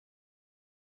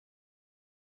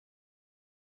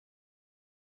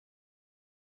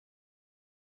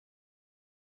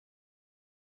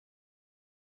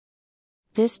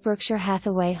This Berkshire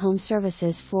Hathaway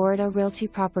HomeServices Florida Realty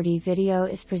property video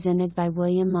is presented by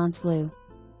William Montbleau.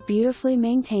 Beautifully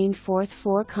maintained fourth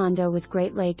floor condo with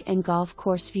Great Lake and golf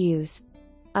course views.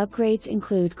 Upgrades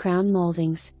include crown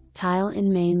moldings, tile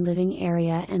in main living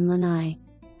area and lanai.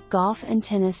 Golf and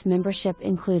tennis membership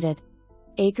included.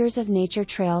 Acres of nature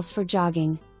trails for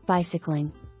jogging,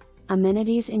 bicycling.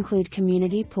 Amenities include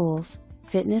community pools,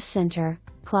 fitness center,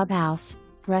 clubhouse,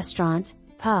 restaurant,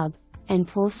 pub, and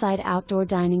poolside outdoor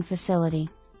dining facility.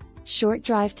 Short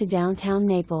drive to downtown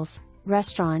Naples,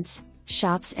 restaurants,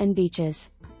 shops and beaches.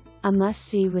 A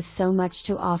must-see with so much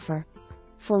to offer.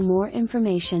 For more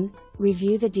information,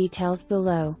 review the details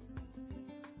below.